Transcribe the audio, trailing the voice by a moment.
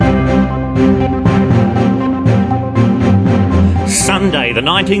Monday, the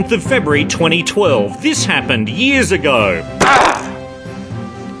 19th of February 2012. This happened years ago.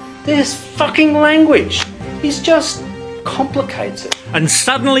 This fucking language is just complicates it. And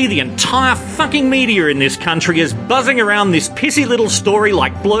suddenly the entire fucking media in this country is buzzing around this pissy little story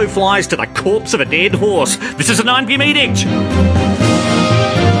like blowflies to the corpse of a dead horse. This is a 9pm edict.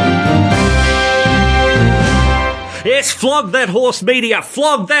 Yes, flog that horse, media.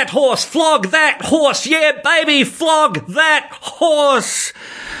 Flog that horse. Flog that horse. Yeah, baby, flog that horse.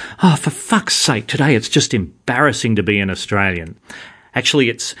 Oh, for fuck's sake, today it's just embarrassing to be an Australian. Actually,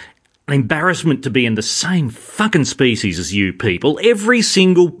 it's an embarrassment to be in the same fucking species as you people. Every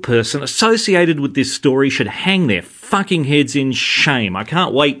single person associated with this story should hang their fucking heads in shame. I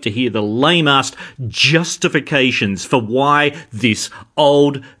can't wait to hear the lame-ass justifications for why this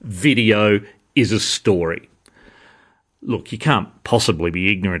old video is a story. Look, you can't possibly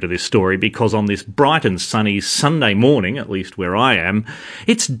be ignorant of this story because on this bright and sunny Sunday morning, at least where I am,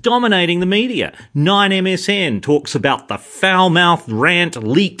 it's dominating the media. 9MSN talks about the foul-mouthed rant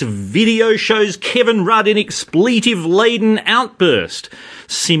leaked video shows Kevin Rudd in expletive-laden outburst,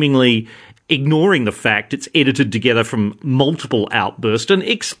 seemingly ignoring the fact it's edited together from multiple outbursts and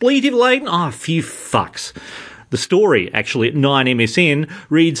expletive-laden. Oh, phew fucks. The story, actually, at 9MSN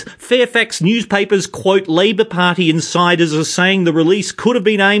reads, Fairfax newspapers quote Labor Party insiders as saying the release could have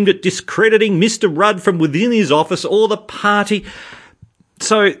been aimed at discrediting Mr Rudd from within his office or the party.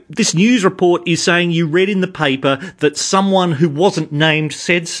 So this news report is saying you read in the paper that someone who wasn't named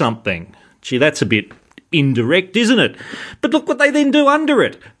said something. Gee, that's a bit indirect, isn't it? But look what they then do under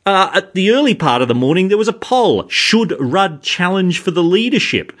it. At the early part of the morning, there was a poll. Should Rudd challenge for the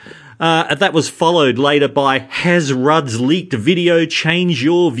leadership? That was followed later by, has Rudd's leaked video changed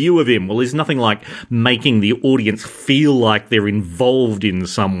your view of him? Well, there's nothing like making the audience feel like they're involved in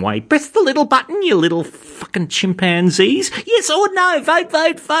some way. Press the little button, you little fucking chimpanzees. Yes or no, vote,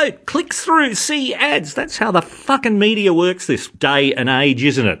 vote, vote. Click through, see ads. That's how the fucking media works this day and age,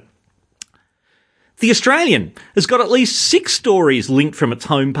 isn't it? The Australian has got at least 6 stories linked from its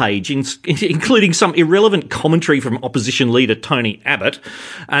homepage, including some irrelevant commentary from opposition leader Tony Abbott,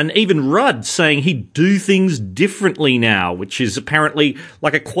 and even Rudd saying he'd do things differently now, which is apparently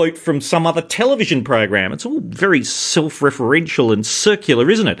like a quote from some other television program. It's all very self-referential and circular,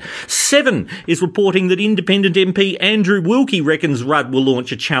 isn't it? 7 is reporting that independent MP Andrew Wilkie reckons Rudd will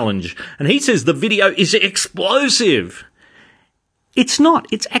launch a challenge, and he says the video is explosive. It's not.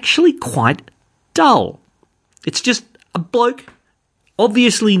 It's actually quite dull. It's just a bloke,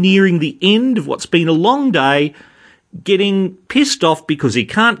 obviously nearing the end of what's been a long day, getting pissed off because he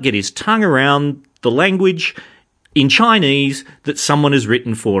can't get his tongue around the language in Chinese that someone has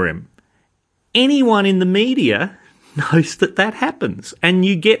written for him. Anyone in the media knows that that happens, and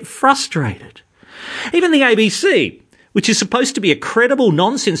you get frustrated. Even the ABC, which is supposed to be a credible,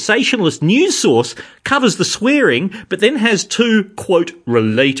 non-sensationalist news source, covers the swearing, but then has 2, quote,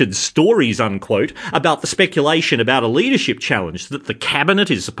 related stories, unquote, about the speculation about a leadership challenge, that the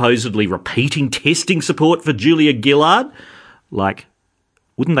cabinet is supposedly repeating testing support for Julia Gillard. Like,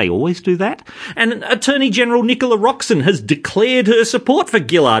 wouldn't they always do that? And Attorney General Nicola Roxon has declared her support for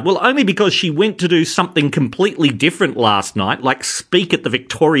Gillard. Well, only because she went to do something completely different last night, like speak at the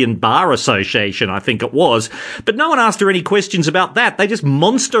Victorian Bar Association, I think it was. But no one asked her any questions about that. They just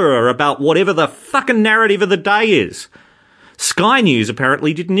monster her about whatever the fucking narrative of the day is. Sky News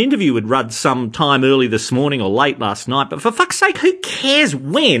apparently did an interview with Rudd some time early this morning or late last night, but for fuck's sake, who cares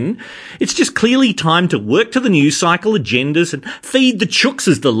when? It's just clearly time to work to the news cycle agendas and feed the chooks,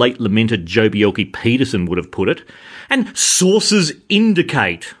 as the late lamented Joe Bjelke-Peterson would have put it. And sources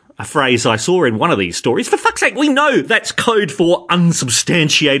indicate, a phrase I saw in one of these stories. For fuck's sake, we know that's code for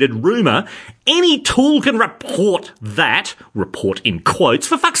unsubstantiated rumour. Any tool can report that, report in quotes.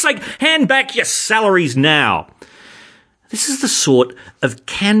 For fuck's sake, hand back your salaries now. This is the sort of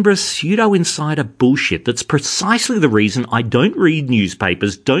Canberra pseudo-insider bullshit that's precisely the reason I don't read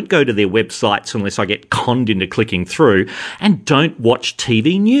newspapers, don't go to their websites unless I get conned into clicking through, and don't watch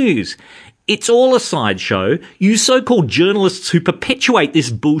TV news. It's all a sideshow. You so-called journalists who perpetuate this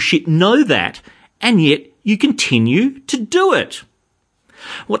bullshit know that, and yet you continue to do it.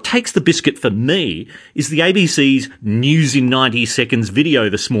 What takes the biscuit for me is the ABC's News in 90 Seconds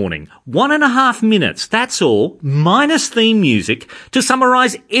video this morning. 1.5 minutes, that's all, minus theme music, to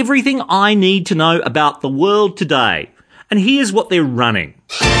summarise everything I need to know about the world today. And here's what they're running.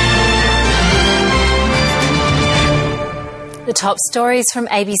 The top stories from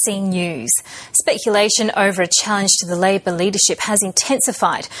ABC News. Speculation over a challenge to the Labor leadership has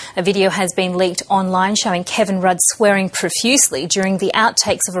intensified. A video has been leaked online showing Kevin Rudd swearing profusely during the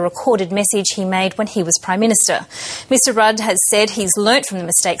outtakes of a recorded message he made when he was Prime Minister. Mr Rudd has said he's learnt from the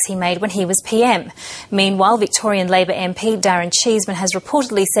mistakes he made when he was PM. Meanwhile, Victorian Labor MP Darren Cheeseman has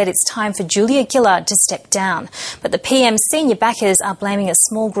reportedly said it's time for Julia Gillard to step down. But the PM's senior backers are blaming a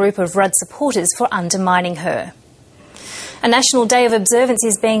small group of Rudd supporters for undermining her. A National Day of Observance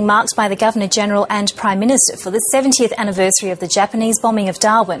is being marked by the Governor-General and Prime Minister for the 70th anniversary of the Japanese bombing of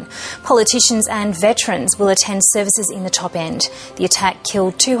Darwin. Politicians and veterans will attend services in the top end. The attack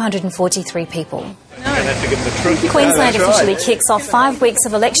killed 243 people. Queensland officially kicks off 5 weeks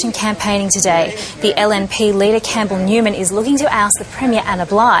of election campaigning today. The LNP leader Campbell Newman is looking to oust the Premier Anna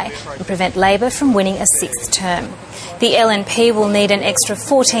Bligh and prevent Labor from winning a 6th term. The LNP will need an extra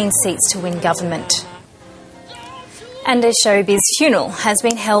 14 seats to win government. And a showbiz funeral has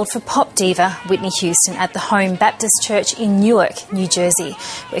been held for pop diva Whitney Houston at the Home Baptist Church in Newark, New Jersey,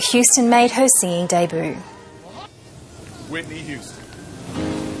 where Houston made her singing debut. Whitney Houston.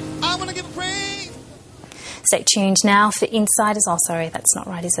 I want to give a praise. Stay tuned now for Insiders. Oh, sorry, that's not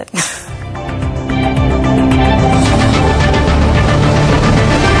right, is it?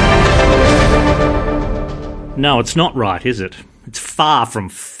 No, it's not right, is it? It's far from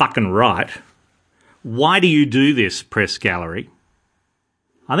fucking right. Why do you do this, press gallery?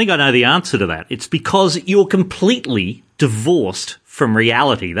 I think I know the answer to that. It's because you're completely divorced from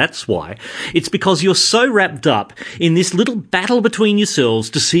reality. That's why. It's because you're so wrapped up in this little battle between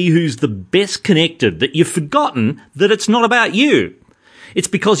yourselves to see who's the best connected that you've forgotten that it's not about you. It's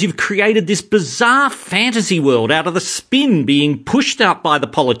because you've created this bizarre fantasy world out of the spin being pushed out by the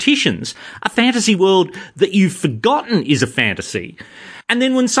politicians, a fantasy world that you've forgotten is a fantasy. And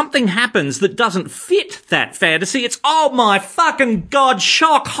then when something happens that doesn't fit that fantasy, it's, oh my fucking God,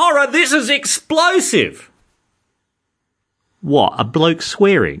 shock, horror, this is explosive. What, a bloke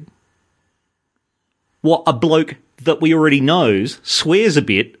swearing? What, a bloke that we already knows swears a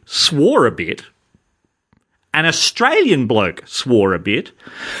bit, swore a bit? An Australian bloke swore a bit?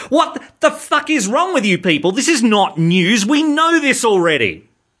 What the fuck is wrong with you people? This is not news. We know this already.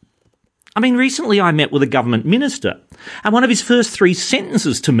 I mean, recently I met with a government minister, and one of his first 3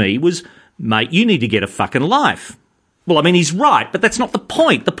 sentences to me was, mate, you need to get a fucking life. Well, I mean, he's right, but that's not the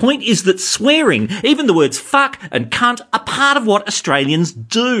point. The point is that swearing, even the words fuck and cunt, are part of what Australians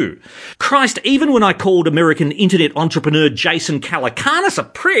do. Christ, even when I called American internet entrepreneur Jason Calacanis a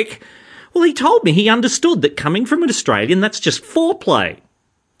prick, well, he told me he understood that coming from an Australian, that's just foreplay.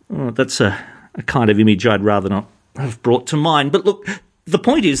 Oh, that's a kind of image I'd rather not have brought to mind. But look, the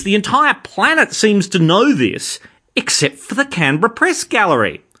point is the entire planet seems to know this, except for the Canberra Press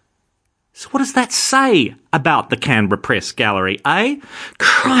Gallery. So what does that say about the Canberra Press Gallery, eh?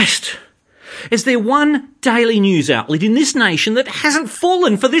 Christ! Is there one daily news outlet in this nation that hasn't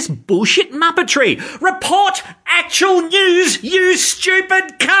fallen for this bullshit muppetry? Report actual news, you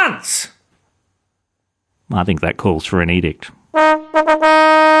stupid cunts! I think that calls for an edict.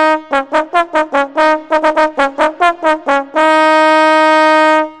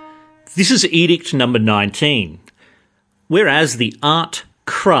 This is edict number 19. Whereas the art,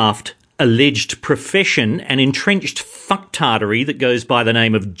 craft, alleged profession and entrenched fucktardery that goes by the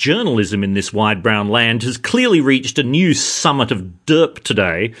name of journalism in this wide brown land has clearly reached a new summit of derp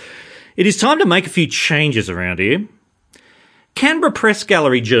today, it is time to make a few changes around here. Canberra Press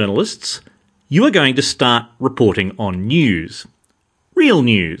Gallery journalists, you are going to start reporting on news. Real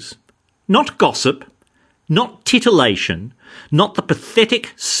news. Not gossip, not titillation, not the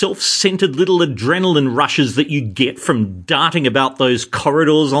pathetic, self-centred little adrenaline rushes that you get from darting about those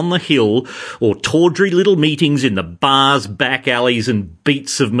corridors on the hill or tawdry little meetings in the bars, back alleys and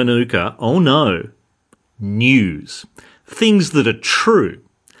beats of Manuka. Oh no. News. Things that are true.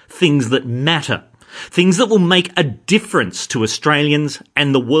 Things that matter. Things that will make a difference to Australians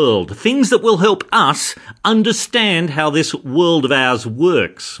and the world. Things that will help us understand how this world of ours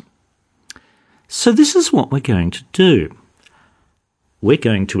works. So this is what we're going to do. We're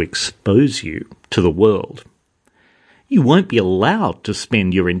going to expose you to the world. You won't be allowed to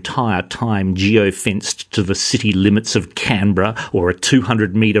spend your entire time geofenced to the city limits of Canberra or a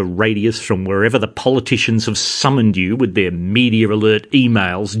 200-metre radius from wherever the politicians have summoned you with their media alert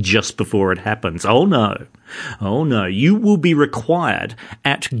emails just before it happens. Oh no. Oh no. You will be required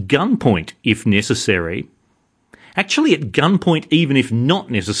at gunpoint, if necessary, actually at gunpoint even if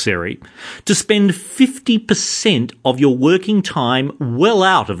not necessary, to spend 50% of your working time well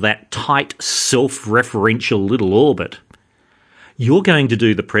out of that tight, self-referential little orbit. You're going to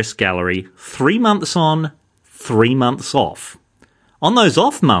do the press gallery 3 months on, 3 months off. On those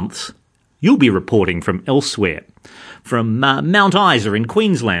off months, you'll be reporting from elsewhere. From Mount Isa in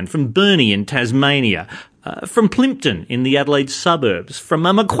Queensland, from Burnie in Tasmania, from Plympton in the Adelaide suburbs, from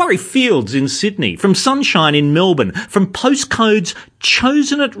Macquarie Fields in Sydney, from Sunshine in Melbourne, from postcodes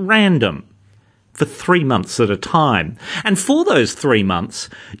chosen at random for 3 months at a time. And for those 3 months,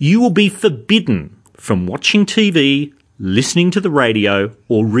 you will be forbidden from watching TV, listening to the radio,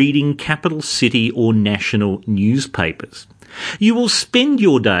 or reading capital city or national newspapers. You will spend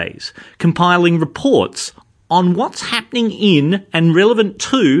your days compiling reports on what's happening in and relevant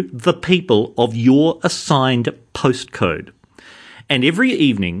to the people of your assigned postcode. And every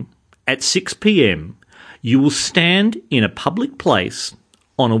evening at 6 p.m, you will stand in a public place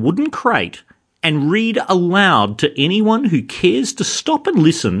on a wooden crate and read aloud to anyone who cares to stop and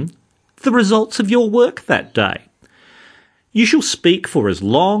listen the results of your work that day. You shall speak for as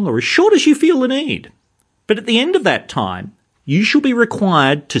long or as short as you feel the need. But at the end of that time, you shall be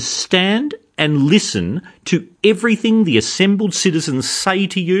required to stand and listen to everything the assembled citizens say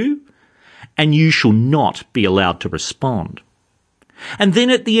to you, and you shall not be allowed to respond. And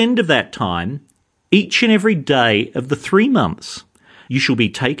then at the end of that time, each and every day of the 3 months, you shall be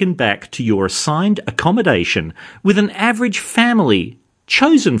taken back to your assigned accommodation with an average family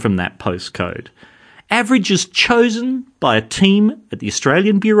chosen from that postcode. Averages chosen by a team at the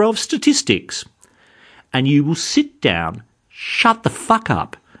Australian Bureau of Statistics. And you will sit down, shut the fuck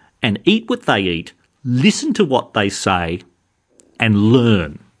up, and eat what they eat, listen to what they say, and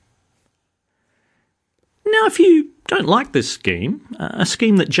learn. Now, if you don't like this scheme, a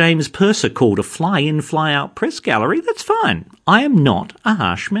scheme that James Purser called a fly-in, fly-out press gallery, that's fine. I am not a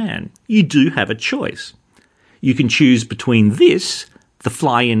harsh man. You do have a choice. You can choose between this, the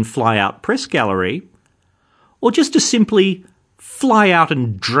fly-in, fly-out press gallery, or just a simply fly-out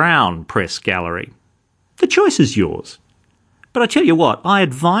and drown press gallery. The choice is yours. But I tell you what, I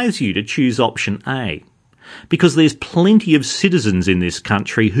advise you to choose option A, because there's plenty of citizens in this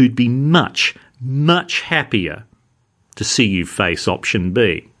country who'd be much, much happier to see you face option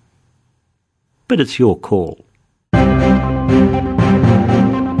B. But it's your call.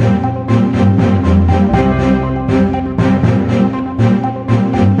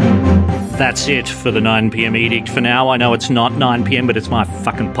 That's it for the 9 p.m. edict for now. I know it's not 9 p.m, but it's my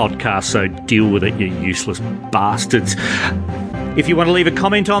fucking podcast, so deal with it, you useless bastards. If you want to leave a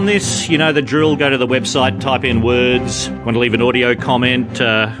comment on this, you know the drill. Go to the website, type in words. Want to leave an audio comment,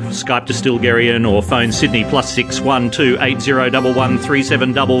 Skype to Stilgarian or phone Sydney +6 12 8011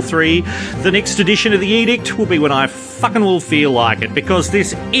 3733. The next edition of the edict will be when I fucking will feel like it, because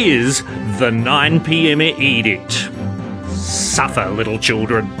this is the 9 p.m. edict. Suffer, little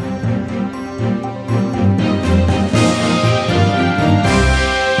children.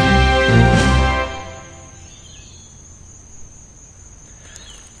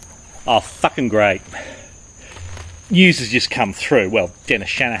 Oh, fucking great. News has just come through. Well, Dennis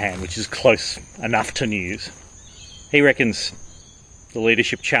Shanahan, which is close enough to news. He reckons the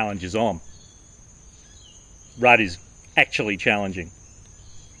leadership challenge is on. Rudd is actually challenging.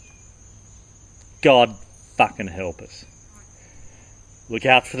 God fucking help us. Look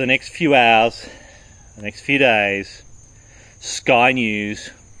out for the next few hours, the next few days. Sky News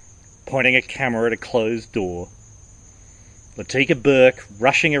pointing a camera at a closed door. Latika Burke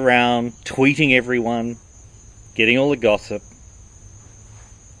rushing around, tweeting everyone, getting all the gossip.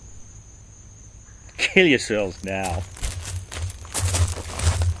 Kill yourselves now.